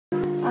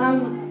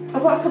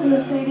I've got a couple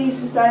of CDs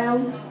for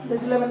sale.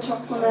 There's 11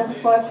 tracks on there for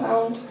 £5,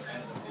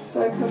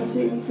 so come and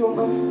see me if you want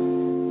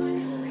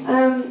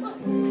them.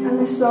 And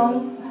this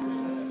song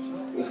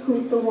is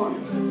called The One.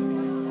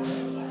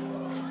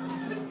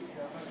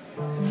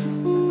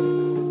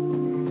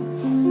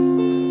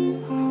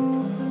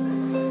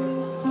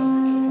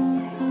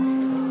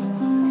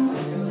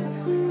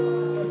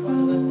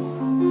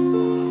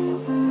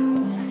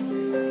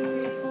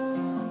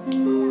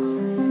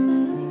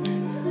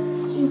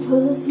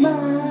 Put a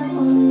smile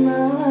on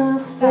my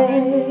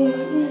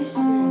face,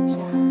 and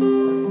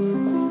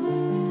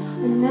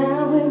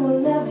now it will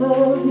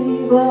never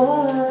be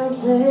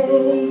replaced.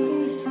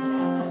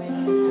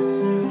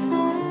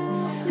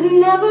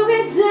 And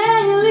every day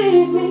you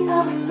leave me,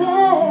 I'm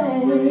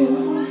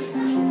amazed.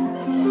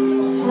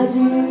 How do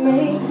you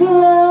make me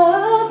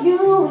love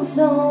you in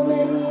so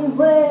many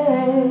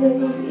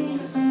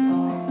ways?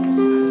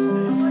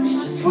 It's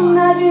just when I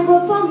give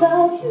up on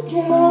love, you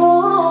came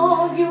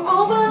along. You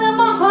opened up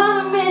my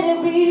heart and made it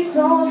beat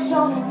so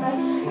strong.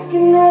 I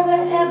can never,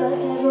 ever,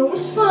 ever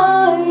wish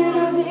for you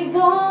to be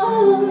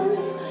gone.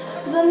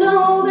 'Cause I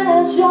know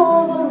that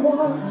you're the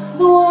one,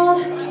 the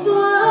one, the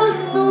one,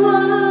 the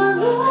one,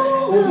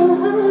 the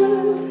one,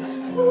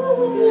 the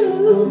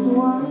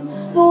one,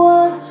 the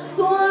one,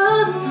 the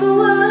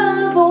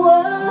one, the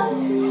one.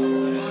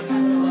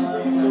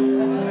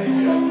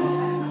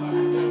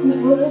 You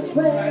put a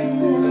spring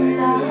in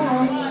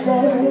my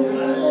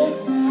step.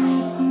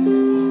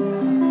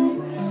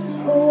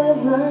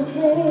 Ever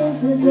since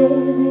the day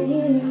we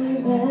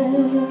met,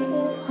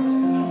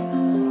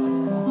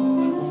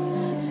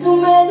 so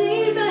many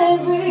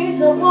memories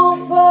I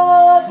won't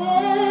forget,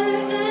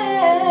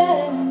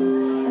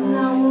 and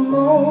now the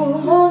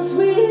moments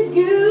with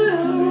you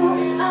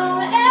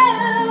I'll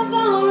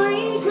ever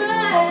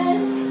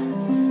regret.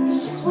 It's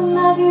just when I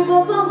give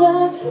up on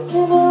love, you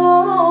came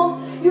along.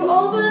 You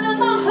opened up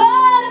my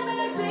heart and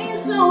made me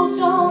so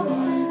strong.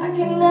 I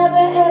can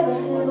never, ever,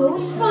 ever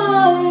wish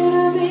for you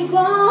to be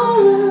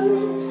gone.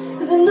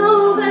 'Cause I know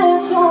that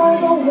you're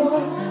the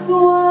one, the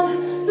one,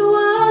 the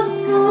one,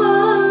 the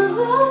one,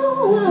 the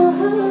one,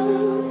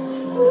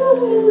 the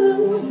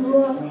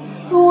one,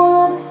 the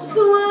one,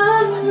 the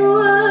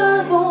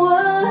one, the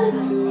one.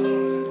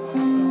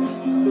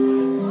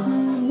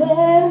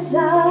 Every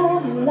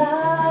time you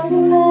lie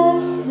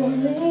next to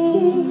me,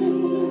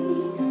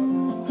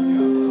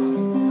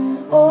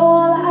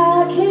 all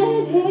I can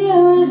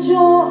hear is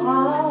your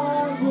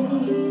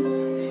heartbeat.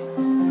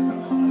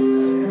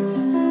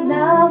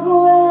 Now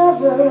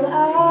forever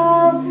I